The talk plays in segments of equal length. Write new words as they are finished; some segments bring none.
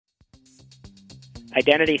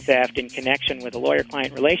identity theft in connection with a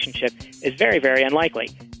lawyer-client relationship is very, very unlikely.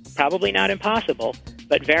 Probably not impossible,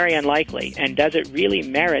 but very unlikely. And does it really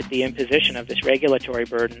merit the imposition of this regulatory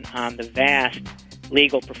burden on the vast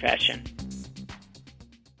legal profession?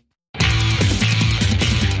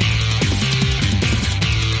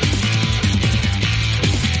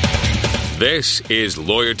 This is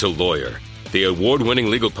Lawyer to Lawyer, the award-winning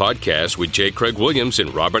legal podcast with J. Craig Williams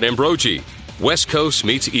and Robert Ambrogi. West Coast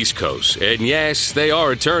meets East Coast, and yes, they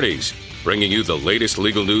are attorneys, bringing you the latest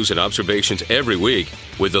legal news and observations every week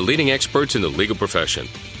with the leading experts in the legal profession.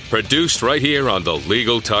 Produced right here on the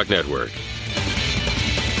Legal Talk Network.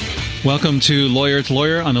 Welcome to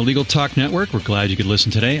Lawyer on the Legal Talk Network. We're glad you could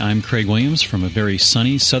listen today. I'm Craig Williams from a very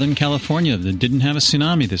sunny Southern California that didn't have a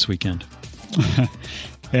tsunami this weekend.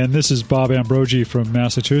 And this is Bob Ambrogi from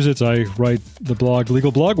Massachusetts. I write the blog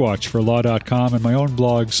Legal Blog Watch for Law.com and my own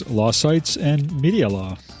blogs Law Sites and Media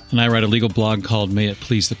Law. And I write a legal blog called May It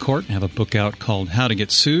Please the Court and have a book out called How to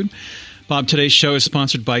Get Sued. Bob, today's show is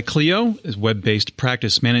sponsored by Clio, is web-based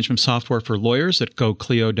practice management software for lawyers at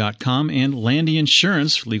goclio.com, and Landy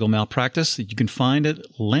Insurance for legal malpractice that you can find at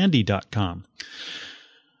landy.com.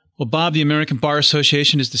 Well, Bob, the American Bar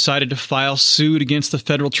Association has decided to file suit against the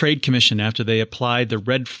Federal Trade Commission after they applied the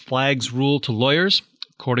red flags rule to lawyers.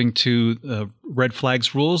 According to red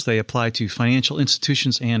flags rules, they apply to financial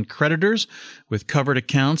institutions and creditors, with covered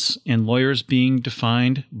accounts and lawyers being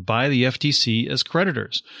defined by the FTC as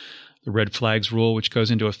creditors. The red flags rule, which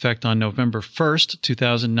goes into effect on November 1st,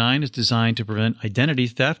 2009, is designed to prevent identity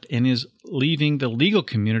theft and is leaving the legal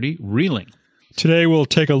community reeling. Today we'll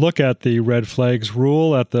take a look at the red flags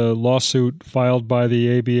rule, at the lawsuit filed by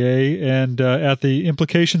the ABA, and at the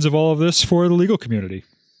implications of all of this for the legal community.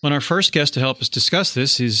 Well, our first guest to help us discuss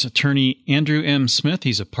this is attorney Andrew M. Smith.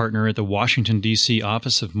 He's a partner at the Washington, D.C.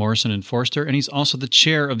 office of Morrison & Foerster, and he's also the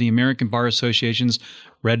chair of the American Bar Association's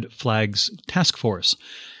Red Flags Task Force.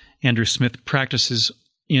 Andrew Smith practices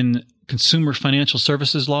in consumer financial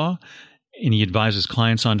services law, and he advises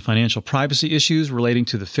clients on financial privacy issues relating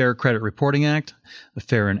to the Fair Credit Reporting Act, the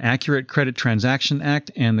Fair and Accurate Credit Transaction Act,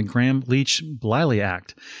 and the Graham-Leach-Bliley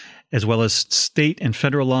Act, as well as state and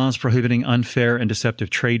federal laws prohibiting unfair and deceptive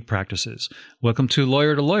trade practices. Welcome to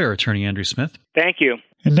Lawyer, Attorney Andrew Smith. Thank you.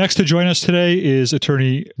 And next to join us today is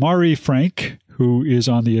attorney Mari Frank, who is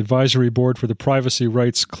on the advisory board for the Privacy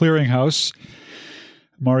Rights Clearinghouse.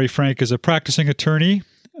 Mari Frank is a practicing attorney.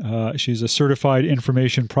 She's a certified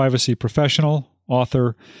information privacy professional,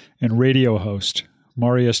 author, and radio host.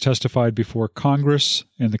 Mari has testified before Congress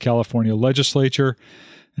and the California legislature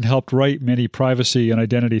and helped write many privacy and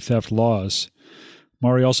identity theft laws.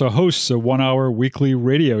 Mari also hosts a one-hour weekly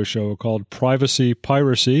radio show called Privacy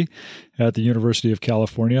Piracy at the University of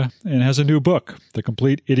California and has a new book, The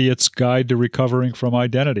Complete Idiot's Guide to Recovering from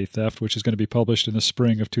Identity Theft, which is going to be published in the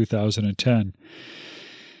spring of 2010.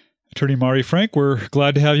 Attorney Mari Frank, we're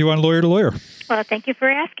glad to have you on Lawyer to Lawyer. Well, thank you for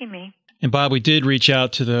asking me. And Bob, we did reach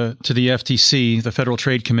out to the FTC, the Federal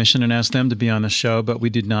Trade Commission, and asked them to be on the show, but we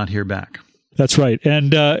did not hear back. That's right.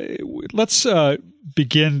 And let's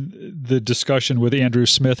begin the discussion with Andrew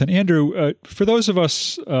Smith. And Andrew, for those of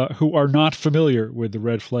us who are not familiar with the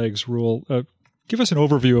red flags rule, give us an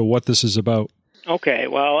overview of what this is about. Okay.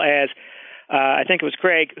 Well, as I think it was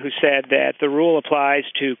Craig who said that the rule applies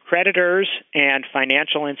to creditors and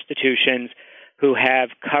financial institutions who have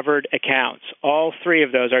covered accounts. All three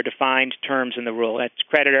of those are defined terms in the rule. That's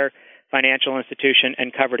creditor, financial institution,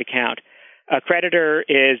 and covered account. A creditor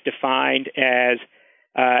is defined as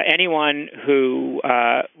anyone who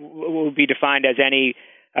will be defined as any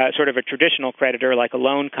sort of a traditional creditor like a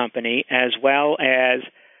loan company, as well as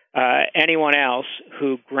anyone else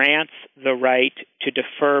who grants the right to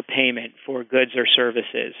defer payment for goods or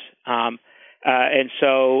services. And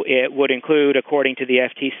so it would include, according to the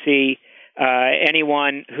FTC,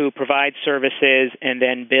 anyone who provides services and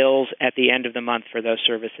then bills at the end of the month for those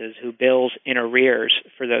services, who bills in arrears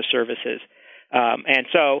for those services. And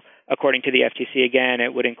so, according to the FTC, again,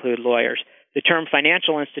 it would include lawyers. The term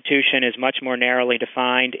financial institution is much more narrowly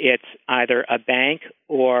defined. It's either a bank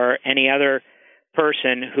or any other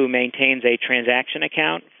person who maintains a transaction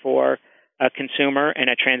account for a consumer, and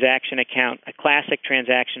a transaction account, a classic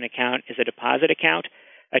transaction account, is a deposit account.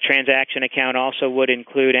 A transaction account also would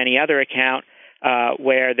include any other account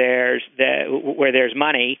where there's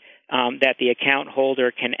money that the account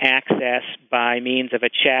holder can access by means of a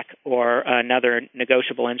check or another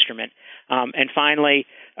negotiable instrument. And finally,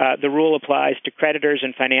 the rule applies to creditors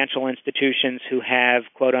and financial institutions who have,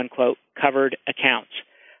 quote-unquote, covered accounts.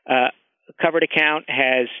 Covered account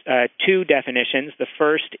has two definitions. The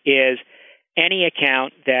first is any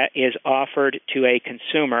account that is offered to a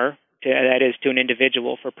consumer that is to an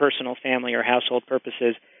individual for personal, family, or household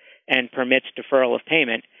purposes and permits deferral of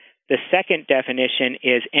payment. The second definition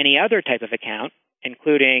is any other type of account,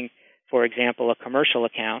 including, for example, a commercial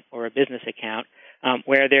account or a business account,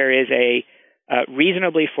 where there is a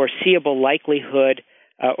reasonably foreseeable likelihood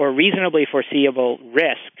or reasonably foreseeable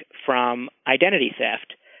risk from identity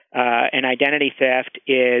theft. And identity theft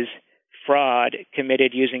is fraud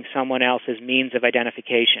committed using someone else's means of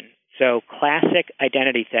identification. So classic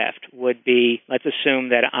identity theft would be, let's assume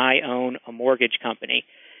that I own a mortgage company,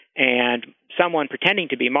 and someone pretending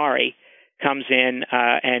to be Mari comes in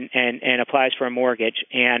and applies for a mortgage,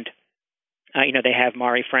 and they have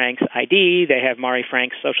Mari Frank's ID, they have Mari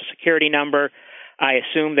Frank's social security number. I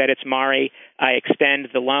assume that it's Mari. I extend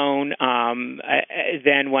the loan.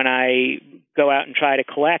 Then when I go out and try to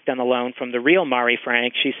collect on the loan from the real Mari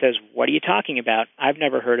Frank, she says, "What are you talking about? I've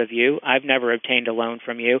never heard of you. I've never obtained a loan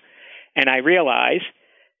from you." And I realize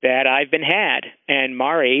that I've been had, and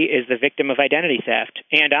Mari is the victim of identity theft.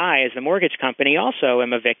 And I, as the mortgage company, also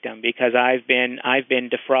am a victim because I've been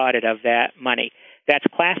defrauded of that money. That's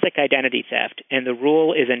classic identity theft, and the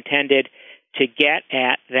rule is intended to get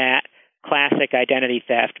at that classic identity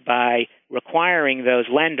theft by requiring those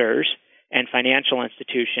lenders and financial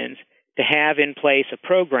institutions to have in place a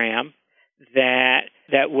program that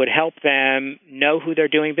would help them know who they're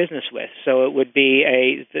doing business with. So it would be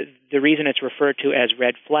the reason it's referred to as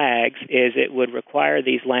red flags is it would require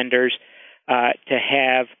these lenders to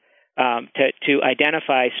have to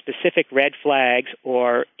identify specific red flags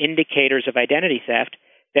or indicators of identity theft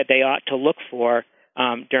that they ought to look for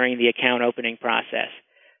during the account opening process.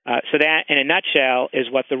 So that, in a nutshell, is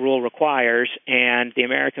what the rule requires, and the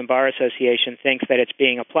American Bar Association thinks that it's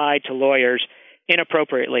being applied to lawyers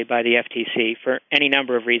inappropriately by the FTC for any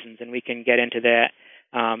number of reasons, and we can get into that,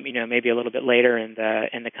 maybe a little bit later in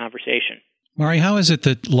the conversation. Mari, how is it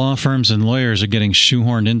that law firms and lawyers are getting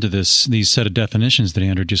shoehorned into these set of definitions that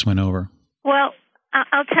Andrew just went over? Well,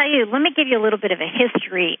 I'll tell you, let me give you a little bit of a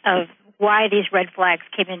history of why these red flags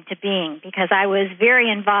came into being, because I was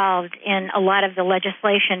very involved in a lot of the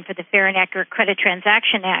legislation for the Fair and Accurate Credit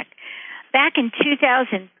Transaction Act. Back in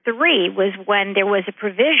 2003 was when there was a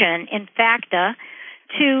provision in FACTA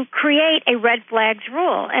to create a red flags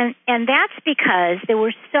rule. And that's because there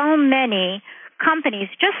were so many companies,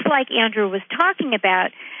 just like Andrew was talking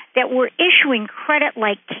about, that were issuing credit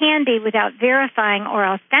like candy without verifying or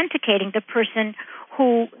authenticating the person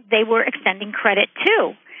who they were extending credit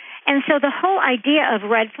to. And so the whole idea of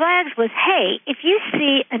red flags was, hey, if you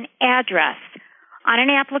see an address on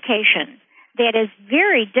an application that is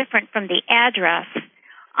very different from the address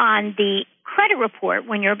on the credit report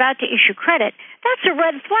when you're about to issue credit, that's a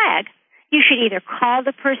red flag. You should either call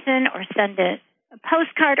the person or send a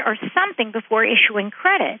postcard or something before issuing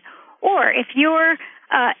credit. Or if you're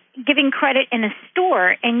giving credit in a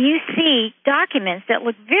store and you see documents that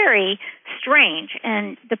look very strange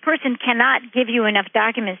and the person cannot give you enough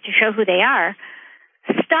documents to show who they are,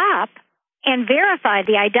 stop and verify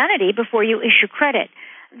the identity before you issue credit.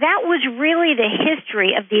 That was really the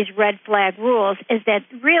history of these red flag rules, is that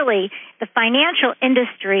really the financial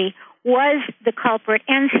industry was the culprit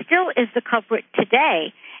and still is the culprit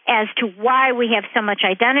today as to why we have so much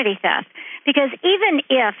identity theft. Because even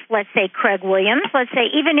if, let's say, Craig Williams,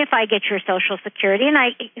 even if I get your Social Security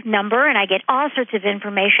number and I get all sorts of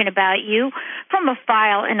information about you from a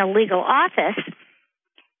file in a legal office,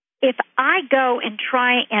 if I go and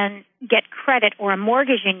try and get credit or a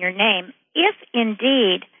mortgage in your name, if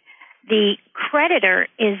indeed the creditor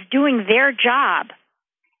is doing their job,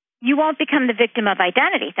 you won't become the victim of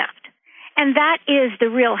identity theft. And that is the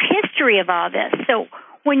real history of all this. So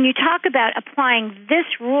when you talk about applying this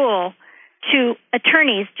rule to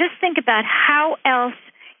attorneys, just think about how else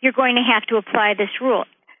you're going to have to apply this rule.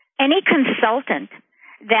 Any consultant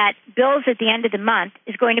that bills at the end of the month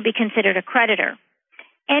is going to be considered a creditor.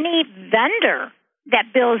 Any vendor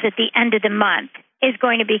that bills at the end of the month is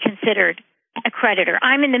going to be considered a creditor.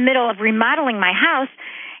 I'm in the middle of remodeling my house,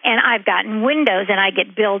 and I've gotten windows, and I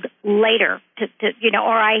get billed later,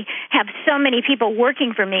 or I have so many people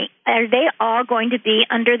working for me. Are they all going to be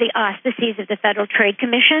under the auspices of the Federal Trade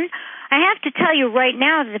Commission? I have to tell you right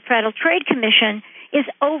now that the Federal Trade Commission is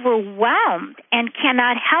overwhelmed and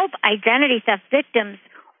cannot help identity theft victims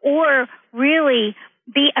or really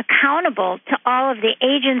be accountable to all of the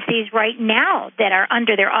agencies right now that are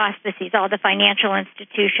under their auspices, all the financial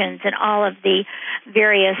institutions and all of the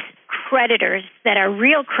various creditors that are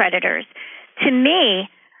real creditors. To me,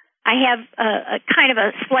 I have a kind of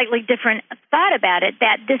a slightly different thought about it,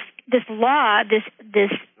 that this law,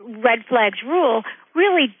 this red flags rule,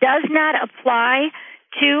 really does not apply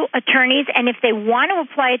to attorneys, and if they want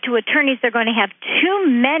to apply it to attorneys, they're going to have too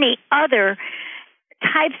many other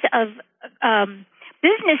types of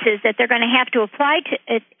businesses that they're going to have to apply to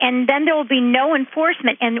it, and then there will be no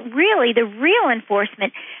enforcement. And really, the real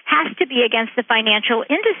enforcement has to be against the financial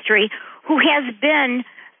industry, who has been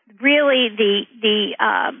really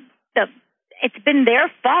it's been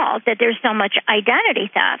their fault that there's so much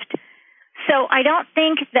identity theft. So I don't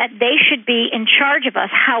think that they should be in charge of us.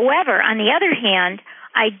 However, on the other hand,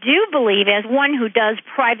 I do believe, as one who does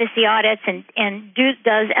privacy audits and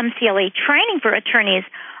does MCLE training for attorneys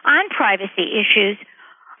on privacy issues,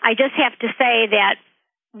 I just have to say that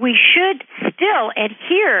we should still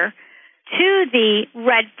adhere to the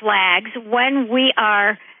red flags when we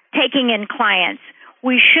are taking in clients.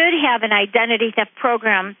 We should have an identity theft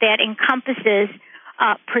program that encompasses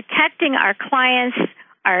protecting our clients,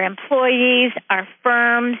 our employees, our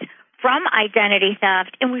firms from identity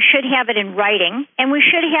theft, and we should have it in writing, and we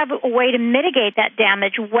should have a way to mitigate that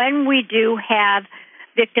damage when we do have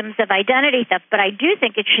victims of identity theft. But I do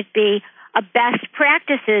think it should be a best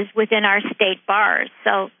practices within our state bars.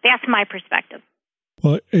 So that's my perspective.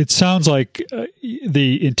 Well, it sounds like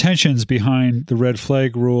the intentions behind the red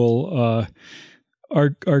flag rule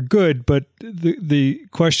are good, but the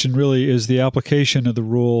question really is the application of the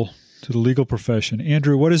rule to the legal profession.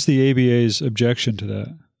 Andrew, what is the ABA's objection to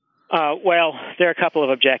that? Well, there are a couple of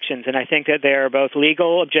objections, and I think that there are both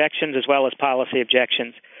legal objections as well as policy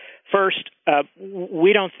objections. First,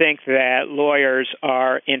 we don't think that lawyers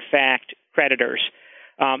are, in fact, creditors.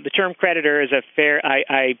 The term creditor is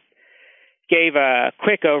I gave a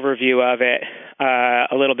quick overview of it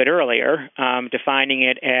a little bit earlier, defining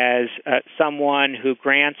it as someone who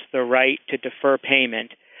grants the right to defer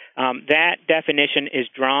payment. That definition is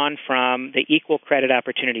drawn from the Equal Credit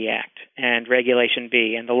Opportunity Act and Regulation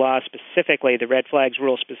B, and the law specifically, the red flags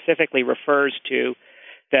rule specifically refers to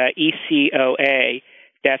the ECOA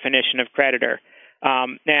definition of creditor.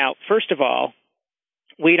 Now, first of all,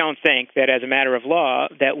 we don't think that as a matter of law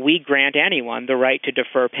that we grant anyone the right to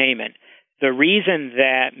defer payment. The reason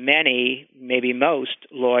that many, maybe most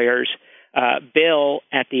lawyers bill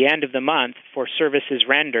at the end of the month for services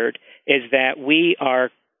rendered is that we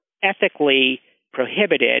are ethically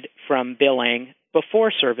prohibited from billing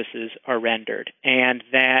before services are rendered, and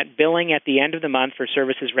that billing at the end of the month for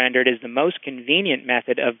services rendered is the most convenient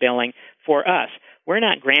method of billing for us. We're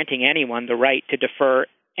not granting anyone the right to defer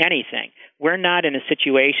anything. We're not in a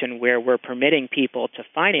situation where we're permitting people to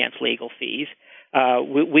finance legal fees.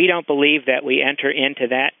 We don't believe that we enter into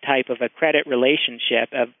that type of a credit relationship,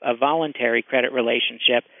 a voluntary credit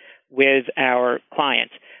relationship with our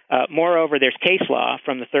clients. Moreover, there's case law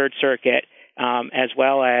from the Third Circuit as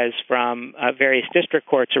well as from various district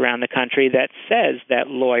courts around the country that says that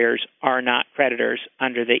lawyers are not creditors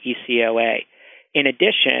under the ECOA. In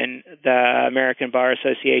addition, the American Bar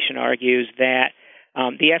Association argues that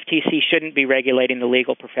the FTC shouldn't be regulating the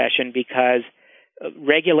legal profession because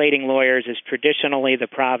regulating lawyers is traditionally the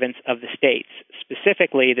province of the states,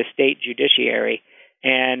 specifically the state judiciary.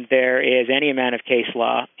 And there is any amount of case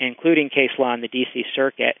law, including case law in the D.C.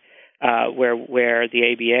 Circuit, where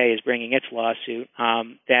the ABA is bringing its lawsuit,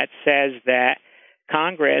 that says that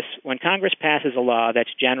Congress, when Congress passes a law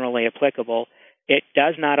that's generally applicable, it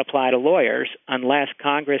does not apply to lawyers unless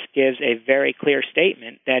Congress gives a very clear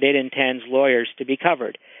statement that it intends lawyers to be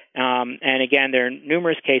covered. And again, there are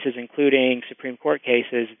numerous cases, including Supreme Court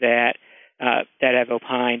cases, that have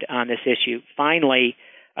opined on this issue. Finally,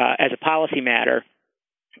 as a policy matter,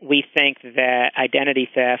 we think that identity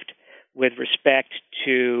theft with respect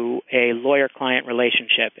to a lawyer-client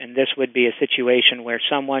relationship, and this would be a situation where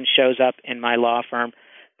someone shows up in my law firm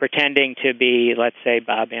pretending to be, let's say,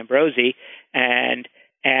 Bob Ambrosi, and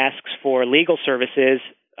asks for legal services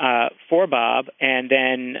for Bob, and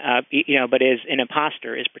then, but is an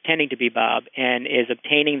imposter, is pretending to be Bob, and is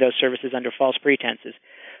obtaining those services under false pretenses.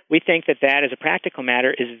 We think that that, as a practical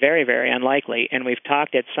matter, is very, very unlikely, and we've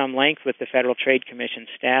talked at some length with the Federal Trade Commission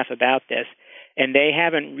staff about this, and they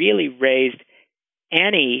haven't really raised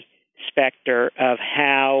any specter of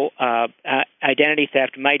how identity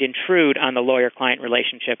theft might intrude on the lawyer-client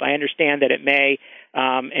relationship. I understand that it may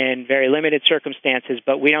in very limited circumstances,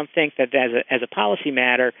 but we don't think that as a policy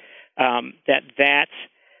matter that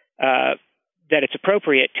it's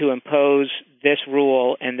appropriate to impose this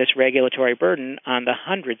rule and this regulatory burden on the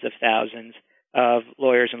hundreds of thousands of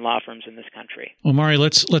lawyers and law firms in this country. Well, Mari,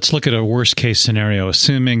 let's look at a worst-case scenario.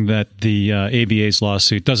 Assuming that the ABA's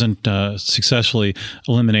lawsuit doesn't successfully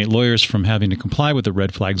eliminate lawyers from having to comply with the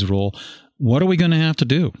red flags rule, what are we going to have to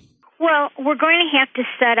do? Well, we're going to have to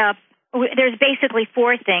set up, there's basically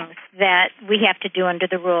four things that we have to do under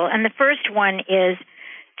the rule. And the first one is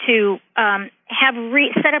to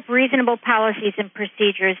set up reasonable policies and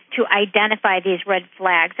procedures to identify these red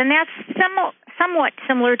flags. And that's somewhat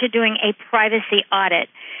similar to doing a privacy audit.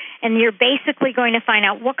 And you're basically going to find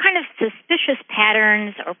out what kind of suspicious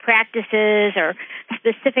patterns or practices or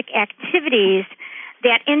specific activities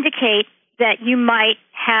that indicate that you might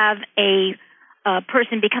have a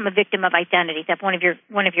person become a victim of identity theft, one of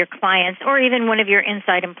your clients or even one of your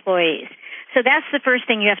inside employees. So that's the first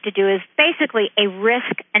thing you have to do is basically a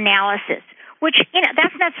risk analysis, which,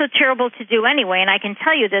 that's not so terrible to do anyway. And I can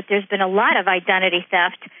tell you that there's been a lot of identity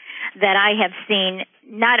theft that I have seen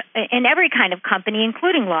not in every kind of company,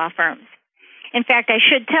 including law firms. In fact, I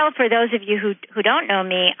should tell for those of you who don't know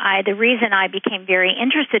me, the reason I became very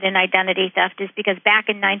interested in identity theft is because back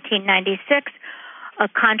in 1996, a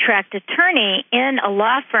contract attorney in a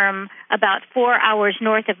law firm about 4 hours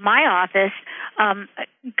north of my office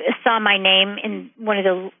saw my name in one of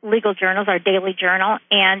the legal journals, our daily journal,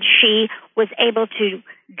 and she was able to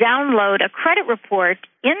download a credit report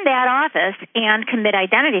in that office and commit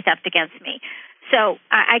identity theft against me. So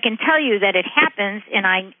I can tell you that it happens, and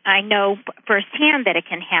I know firsthand that it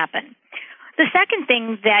can happen. The second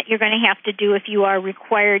thing that you're going to have to do if you are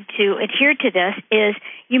required to adhere to this is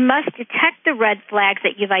you must detect the red flags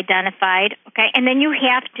that you've identified, okay, and then you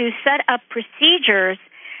have to set up procedures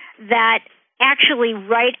that actually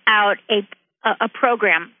write out a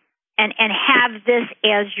program and have this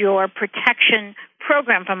as your protection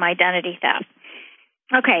program from identity theft.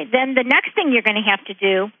 Okay, then the next thing you're going to have to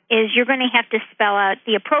do is you're going to have to spell out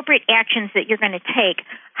the appropriate actions that you're going to take.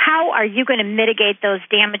 How are you going to mitigate those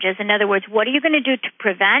damages? In other words, what are you going to do to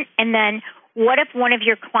prevent? And then what if one of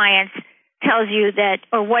your clients tells you that,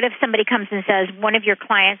 or what if somebody comes and says one of your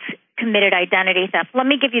clients committed identity theft? Let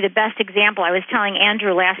me give you the best example. I was telling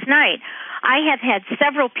Andrew last night. I have had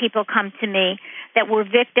several people come to me that were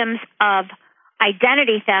victims of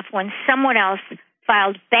identity theft when someone else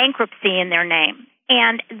filed bankruptcy in their name.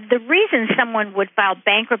 And the reason someone would file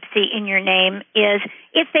bankruptcy in your name is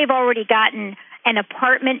if they've already gotten an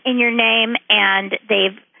apartment in your name and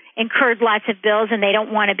they've incurred lots of bills and they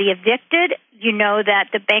don't want to be evicted, you know that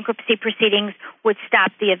the bankruptcy proceedings would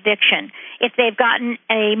stop the eviction. If they've gotten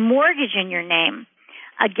a mortgage in your name,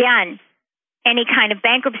 again, any kind of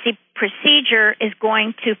bankruptcy procedure is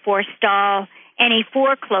going to forestall any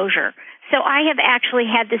foreclosure. So I have actually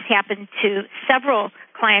had this happen to several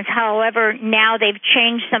clients. However, now they've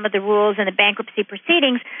changed some of the rules in the bankruptcy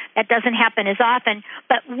proceedings. That doesn't happen as often.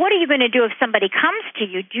 But what are you going to do if somebody comes to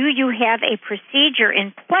you? Do you have a procedure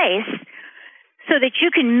in place so that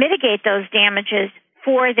you can mitigate those damages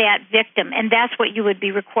for that victim? And that's what you would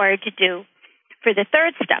be required to do for the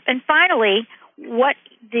third step. And finally, what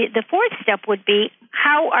the fourth step would be,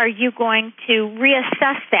 how are you going to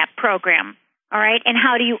reassess that program? All right, and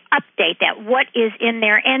how do you update that? What is in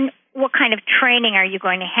there, and what kind of training are you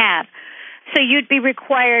going to have? So you'd be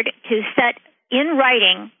required to set in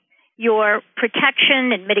writing your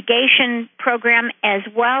protection and mitigation program as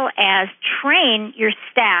well as train your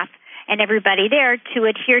staff and everybody there to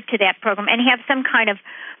adhere to that program and have some kind of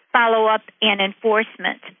follow-up and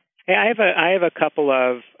enforcement. Hey, I have a couple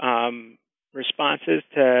of responses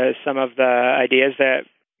to some of the ideas that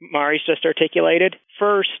Mari's just articulated.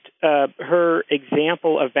 First, her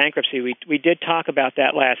example of bankruptcy, we did talk about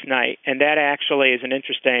that last night, and that actually is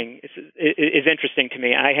interesting to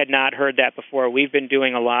me. I had not heard that before. We've been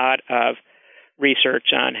doing a lot of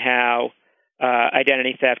research on how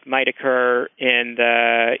identity theft might occur in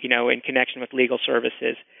connection with legal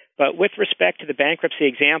services. But with respect to the bankruptcy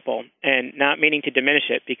example, and not meaning to diminish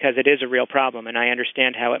it because it is a real problem, and I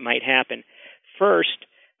understand how it might happen. First,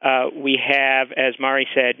 we have, as Mari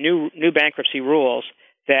said, new bankruptcy rules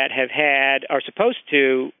that are supposed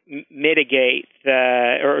to mitigate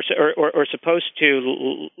or supposed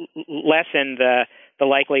to lessen the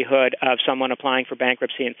likelihood of someone applying for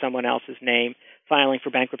bankruptcy in someone else's name, filing for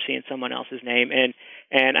bankruptcy in someone else's name,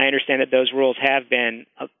 and I understand that those rules have been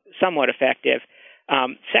somewhat effective.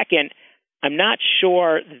 Second, I'm not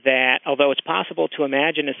sure that, although it's possible to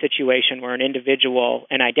imagine a situation where an individual,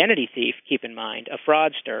 an identity thief, keep in mind, a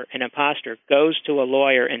fraudster, an imposter, goes to a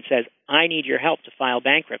lawyer and says, I need your help to file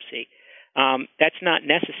bankruptcy. That's not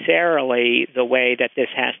necessarily the way that this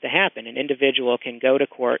has to happen. An individual can go to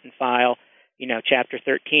court and file, Chapter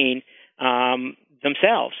 13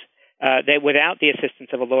 themselves without the assistance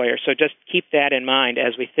of a lawyer. So just keep that in mind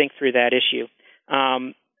as we think through that issue.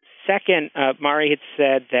 Second, Mari had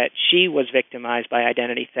said that she was victimized by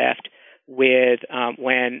identity theft when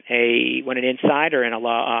an insider in a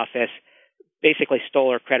law office basically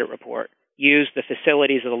stole her credit report, used the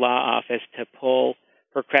facilities of the law office to pull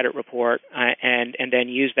her credit report, and then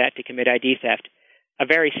used that to commit ID theft. a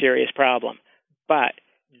very serious problem. But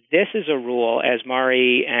this is a rule, as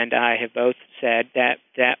Mari and I have both said,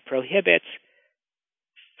 that prohibits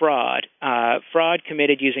fraud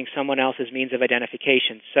committed using someone else's means of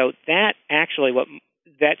identification. So that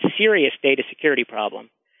serious data security problem,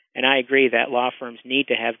 and I agree that law firms need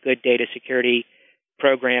to have good data security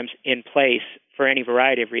programs in place for any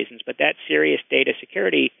variety of reasons, but that serious data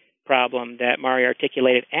security problem that Mari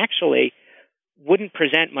articulated actually wouldn't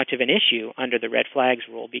present much of an issue under the red flags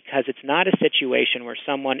rule, because it's not a situation where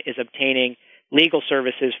someone is obtaining legal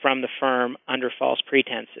services from the firm under false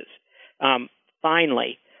pretenses.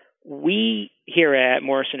 Finally, we here at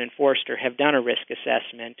Morrison & Foerster have done a risk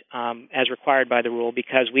assessment as required by the rule,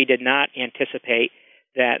 because we did not anticipate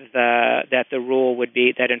that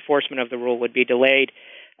that enforcement of the rule would be delayed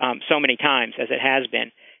so many times as it has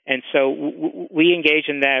been. And so we engaged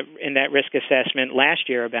in that risk assessment last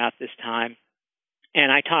year about this time,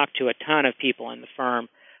 and I talked to a ton of people in the firm.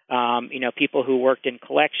 People who worked in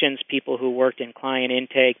collections, people who worked in client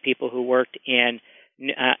intake, people who worked in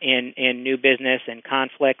new business and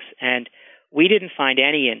conflicts, and we didn't find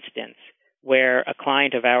any instance where a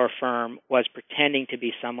client of our firm was pretending to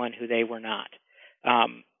be someone who they were not.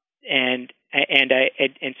 And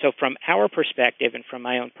so from our perspective and from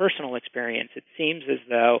my own personal experience, it seems as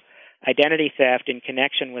though identity theft in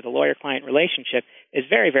connection with a lawyer-client relationship is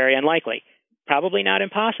very, very unlikely. Probably not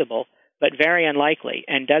impossible, but very unlikely.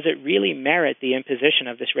 And does it really merit the imposition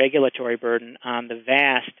of this regulatory burden on the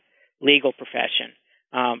vast legal profession?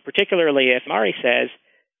 Particularly if Mari says,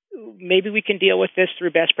 maybe we can deal with this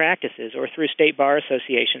through best practices or through state bar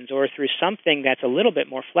associations or through something that's a little bit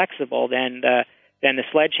more flexible than the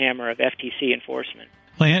sledgehammer of FTC enforcement.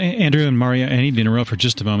 Well, Andrew and Mari, I need to interrupt for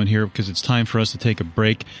just a moment here because it's time for us to take a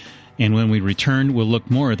break. And when we return, we'll look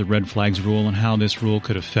more at the red flags rule and how this rule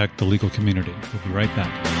could affect the legal community. We'll be right back.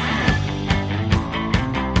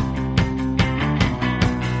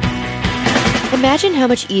 Imagine how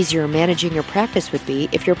much easier managing your practice would be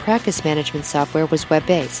if your practice management software was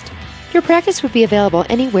web-based. Your practice would be available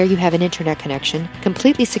anywhere you have an internet connection,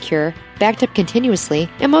 completely secure, backed up continuously,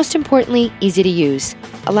 and most importantly, easy to use,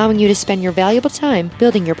 allowing you to spend your valuable time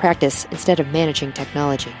building your practice instead of managing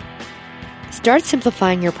technology. Start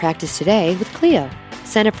simplifying your practice today with Clio.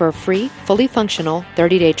 Sign up for a free, fully functional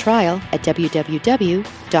 30-day trial at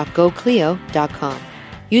www.goclio.com.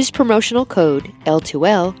 Use promotional code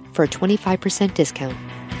L2L for a 25% discount.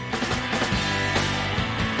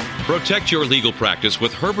 Protect your legal practice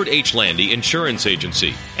with Herbert H. Landy Insurance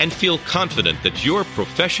Agency and feel confident that your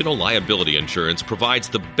professional liability insurance provides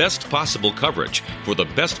the best possible coverage for the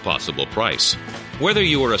best possible price. Whether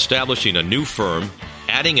you are establishing a new firm,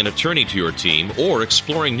 adding an attorney to your team, or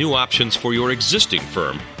exploring new options for your existing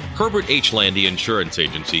firm, Herbert H. Landy Insurance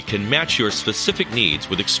Agency can match your specific needs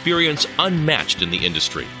with experience unmatched in the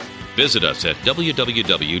industry. Visit us at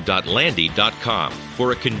www.landy.com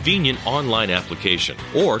for a convenient online application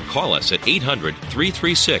or call us at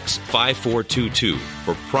 800-336-5422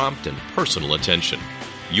 for prompt and personal attention.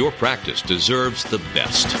 Your practice deserves the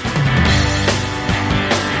best.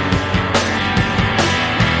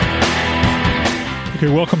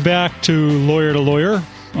 Okay, welcome back to Lawyer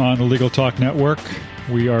on the Legal Talk Network.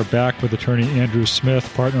 We are back with attorney Andrew Smith,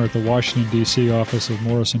 partner at the Washington, D.C. office of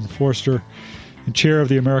Morrison & Foerster, and chair of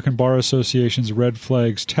the American Bar Association's Red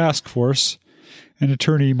Flags Task Force, and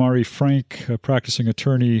attorney Mari Frank, a practicing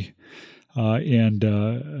attorney and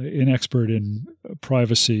an expert in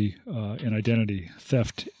privacy and identity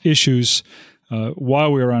theft issues.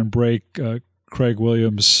 While we were on break, Craig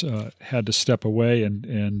Williams had to step away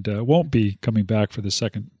and won't be coming back for the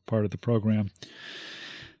second part of the program.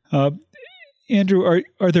 Andrew,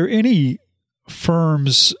 are there any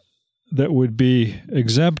firms that would be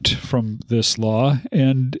exempt from this law?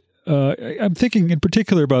 And I'm thinking in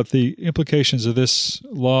particular about the implications of this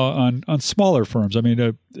law on smaller firms. I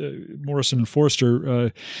mean, Morrison &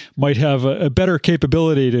 Foerster might have a better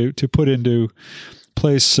capability to put into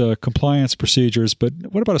place compliance procedures, but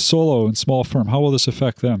what about a solo and small firm? How will this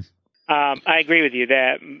affect them? I agree with you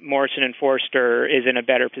that Morrison & Foerster is in a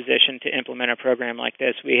better position to implement a program like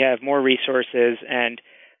this. We have more resources and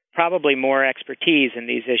probably more expertise in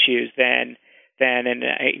these issues than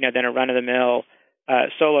a run-of-the-mill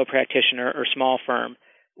solo practitioner or small firm.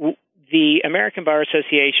 The American Bar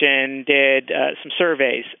Association did some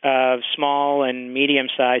surveys of small and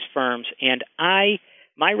medium-sized firms, and my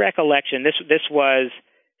recollection, this was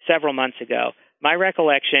several months ago, my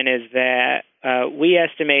recollection is that we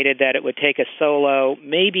estimated that it would take a solo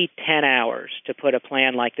maybe 10 hours to put a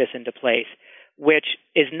plan like this into place, which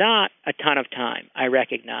is not a ton of time, I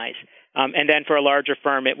recognize. And then for a larger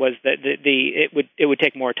firm, it was it would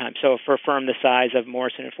take more time. So for a firm the size of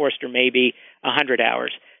Morrison & Foerster, maybe 100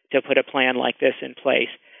 hours to put a plan like this in place.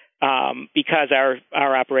 Because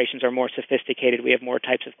our operations are more sophisticated, we have more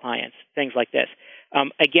types of clients, things like this.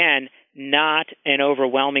 Again, not an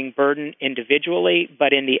overwhelming burden individually,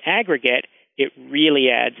 but in the aggregate, it really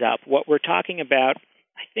adds up. What we're talking about,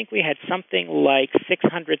 I think we had something like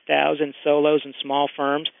 600,000 solos and small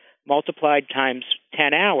firms multiplied times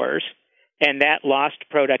 10 hours, and that lost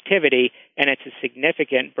productivity, and it's a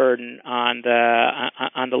significant burden on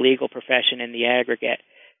the legal profession in the aggregate.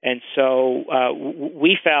 And so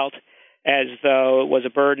we felt as though it was a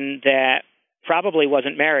burden that probably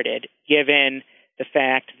wasn't merited, given the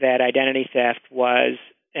fact that identity theft was,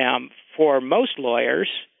 for most lawyers,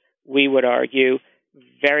 we would argue,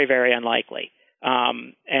 very, very unlikely.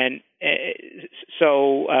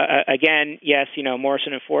 So again, yes,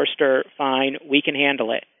 Morrison & Foerster, fine, we can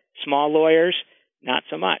handle it. Small lawyers, not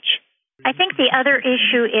so much. I think the other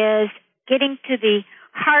issue is getting to the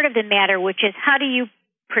heart of the matter, which is how do you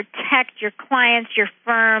protect your clients, your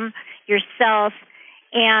firm, yourself,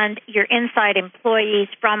 and your inside employees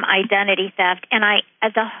from identity theft. And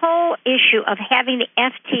the whole issue of having the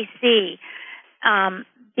FTC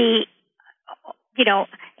be,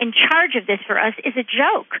 in charge of this for us is a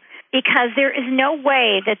joke, because there is no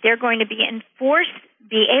way that they're going to be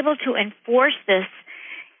able to enforce this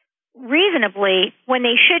reasonably when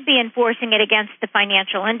they should be enforcing it against the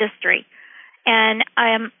financial industry. And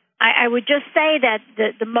I would just say that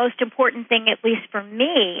the most important thing, at least for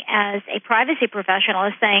me as a privacy professional,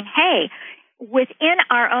 is saying, hey, within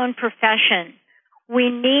our own profession, we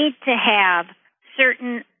need to have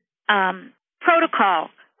certain protocol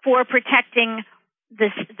for protecting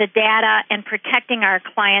the data and protecting our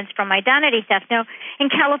clients from identity theft. Now, in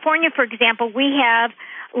California, for example, we have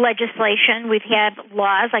legislation, we've had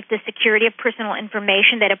laws like the Security of Personal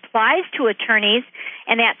Information that applies to attorneys,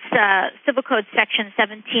 and that's Civil Code Section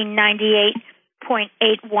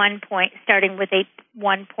 1798.81, starting with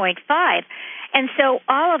 1.5. And so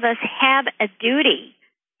all of us have a duty,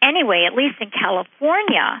 anyway, at least in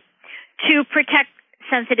California, to protect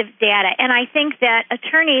sensitive data. And I think that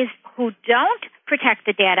attorneys who don't protect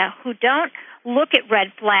the data, who don't look at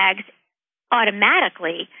red flags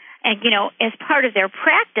automatically, and, as part of their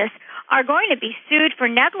practice, are going to be sued for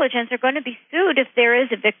negligence, are going to be sued if there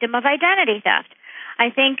is a victim of identity theft.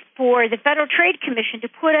 I think for the Federal Trade Commission to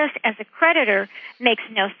put us as a creditor makes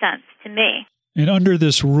no sense to me. And under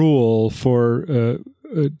this rule for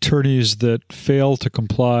attorneys that fail to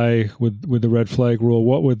comply with the red flag rule,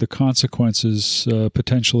 what would the consequences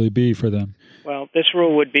potentially be for them? Well, this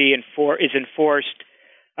rule would be is enforced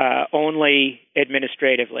only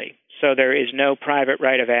administratively. So there is no private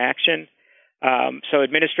right of action. So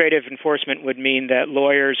administrative enforcement would mean that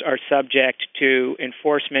lawyers are subject to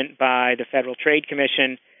enforcement by the Federal Trade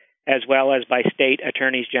Commission as well as by state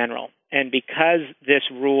attorneys general. And because this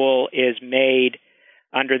rule is made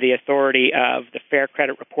under the authority of the Fair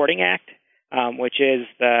Credit Reporting Act, which is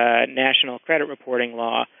the national credit reporting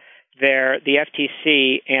law, the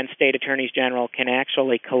FTC and state attorneys general can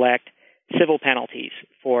actually collect civil penalties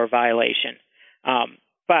for violation.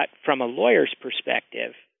 But from a lawyer's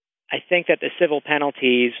perspective, I think that the civil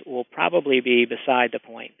penalties will probably be beside the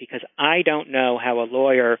point, because I don't know how a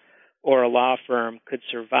lawyer or a law firm could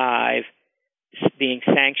survive being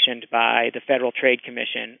sanctioned by the Federal Trade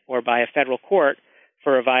Commission or by a federal court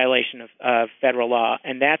for a violation of federal law.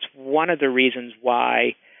 And that's one of the reasons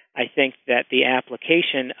why I think that the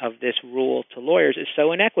application of this rule to lawyers is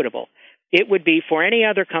so inequitable. It would be, for any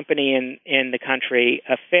other company in the country,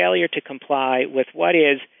 a failure to comply with what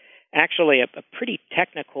is actually a pretty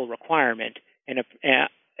technical requirement, and a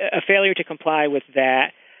failure to comply with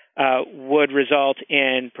that would result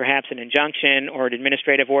in perhaps an injunction or an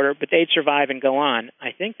administrative order, but they'd survive and go on.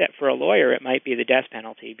 I think that for a lawyer it might be the death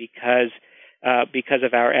penalty because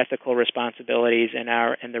of our ethical responsibilities and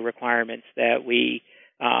the requirements that we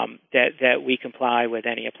comply with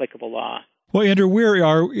any applicable law. Well, Andrew, where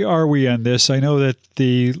are we on this? I know that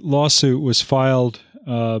the lawsuit was filed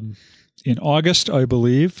in August, I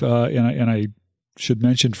believe, and I should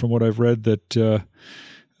mention from what I've read that the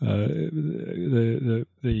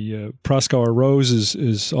Proskauer Rose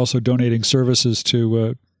is also donating services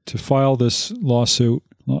to file this lawsuit,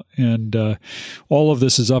 and all of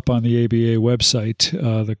this is up on the ABA website,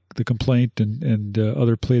 the complaint and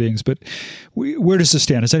other pleadings. But where does this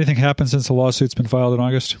stand? Has anything happened since the lawsuit's been filed in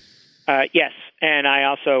August? Yes, and I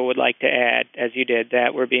also would like to add, as you did,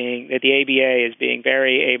 that that the ABA is being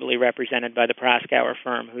very ably represented by the Proskauer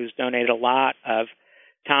firm, who's donated a lot of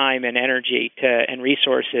time and energy and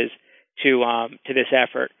resources to this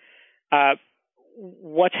effort.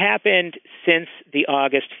 What's happened since the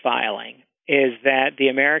August filing is that the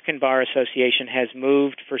American Bar Association has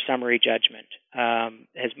moved for summary judgment,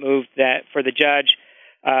 has moved that for the judge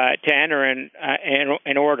to enter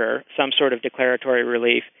an order, some sort of declaratory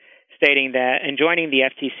relief, stating that enjoining the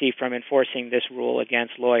FTC from enforcing this rule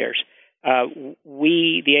against lawyers.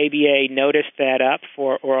 We, the ABA, noticed that up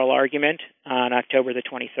for oral argument on October the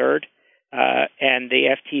 23rd, and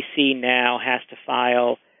the FTC now has to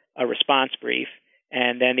file a response brief,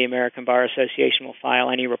 and then the American Bar Association will file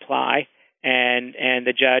any reply, and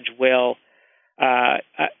the judge will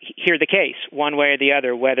hear the case one way or the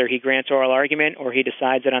other, whether he grants oral argument or he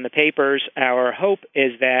decides it on the papers. Our hope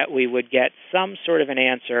is that we would get some sort of an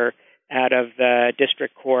answer out of the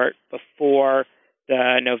district court before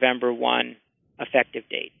the November 1 effective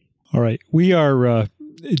date. All right. We are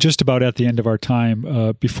just about at the end of our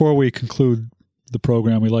time. Before we conclude the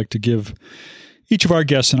program, we like to give each of our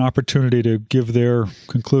guests an opportunity to give their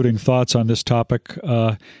concluding thoughts on this topic.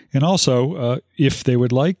 And also, if they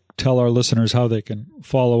would like, tell our listeners how they can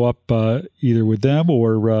follow up either with them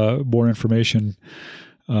or more information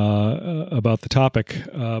about the topic.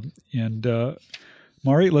 And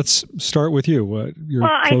Mari, let's start with you. Your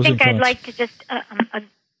closing thoughts. I'd like to just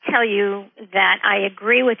tell you that I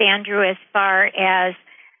agree with Andrew as far as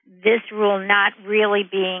this rule not really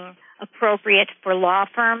being appropriate for law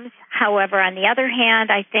firms. However, on the other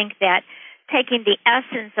hand, I think that taking the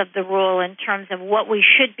essence of the rule in terms of what we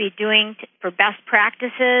should be doing for best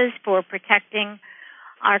practices for protecting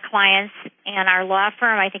our clients and our law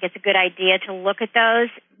firm, I think it's a good idea to look at those,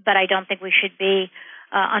 but I don't think we should be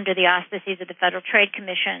under the auspices of the Federal Trade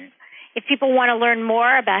Commission. If people want to learn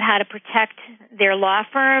more about how to protect their law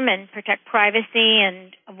firm and protect privacy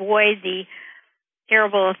and avoid the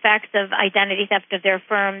terrible effects of identity theft of their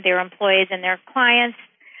firm, their employees, and their clients,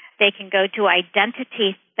 they can go to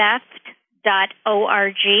identitytheft.org,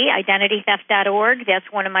 identitytheft.org.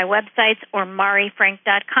 That's one of my websites, or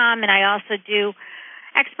marifrank.com. And I also do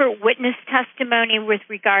expert witness testimony with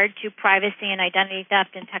regard to privacy and identity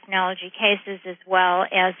theft in technology cases, as well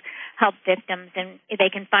as help victims. And they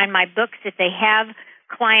can find my books if they have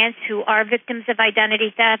clients who are victims of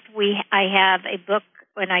identity theft. I have a book,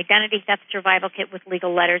 an identity theft survival kit with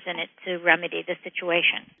legal letters in it to remedy the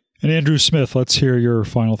situation. And Andrew Smith, let's hear your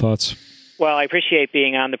final thoughts. Well, I appreciate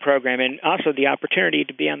being on the program and also the opportunity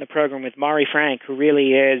to be on the program with Mari Frank, who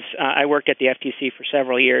really is, I worked at the FTC for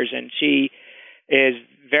several years, and she is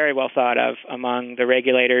very well thought of among the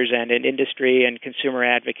regulators and in industry and consumer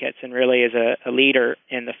advocates, and really is a leader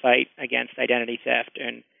in the fight against identity theft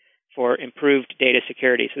and for improved data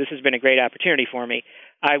security. So this has been a great opportunity for me.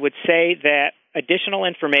 I would say that additional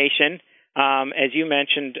information, as you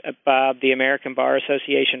mentioned, Bob, the American Bar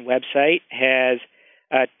Association website has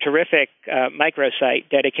a terrific microsite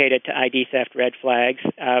dedicated to ID theft red flags,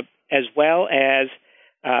 as well as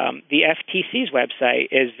the FTC's website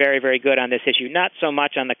is very, very good on this issue, not so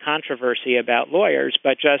much on the controversy about lawyers,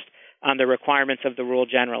 but just on the requirements of the rule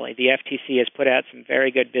generally. The FTC has put out some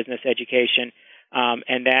very good business education,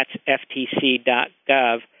 and that's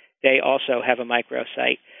ftc.gov. They also have a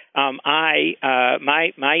microsite.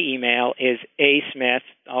 My email is asmith,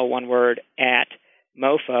 all one word, at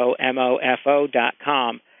mofo.com.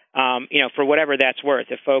 For whatever that's worth.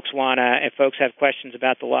 If folks have questions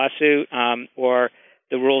about the lawsuit or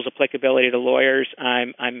the rule's applicability to lawyers,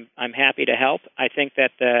 I'm happy to help. I think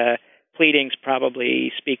that the pleadings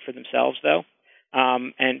probably speak for themselves, though,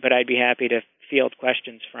 but I'd be happy to field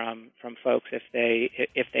questions from folks if they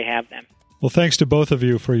have them. Well, thanks to both of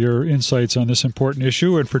you for your insights on this important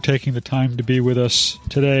issue and for taking the time to be with us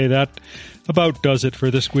today. That about does it for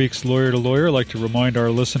this week's Lawyer to Lawyer. I'd like to remind our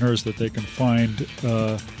listeners that they can find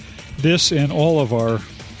this and all of our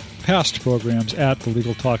past programs at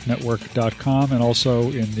thelegaltalknetwork.com and also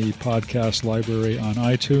in the podcast library on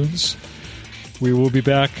iTunes. We will be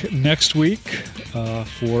back next week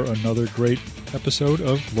for another great episode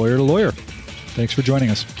of Lawyer to Lawyer. Thanks for joining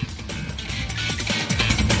us.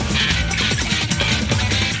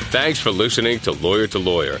 Thanks for listening to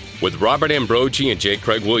Lawyer with Robert Ambrogi and J.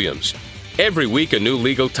 Craig Williams. Every week, a new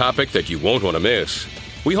legal topic that you won't want to miss.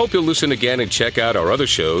 We hope you'll listen again and check out our other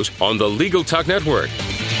shows on the Legal Talk Network.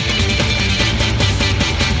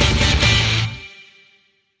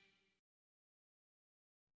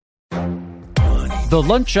 The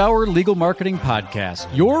Lunch Hour Legal Marketing Podcast,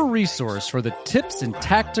 your resource for the tips and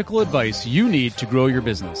tactical advice you need to grow your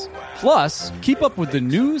business. Plus, keep up with the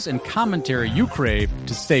news and commentary you crave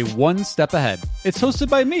to stay one step ahead. It's hosted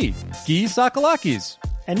by me, Guy Sakalakis.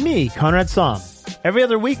 And me, Conrad Somm. Every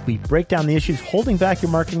other week, we break down the issues holding back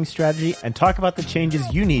your marketing strategy and talk about the changes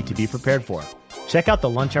you need to be prepared for. Check out the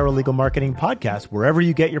Lunch Hour Legal Marketing podcast wherever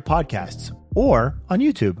you get your podcasts or on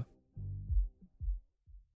YouTube.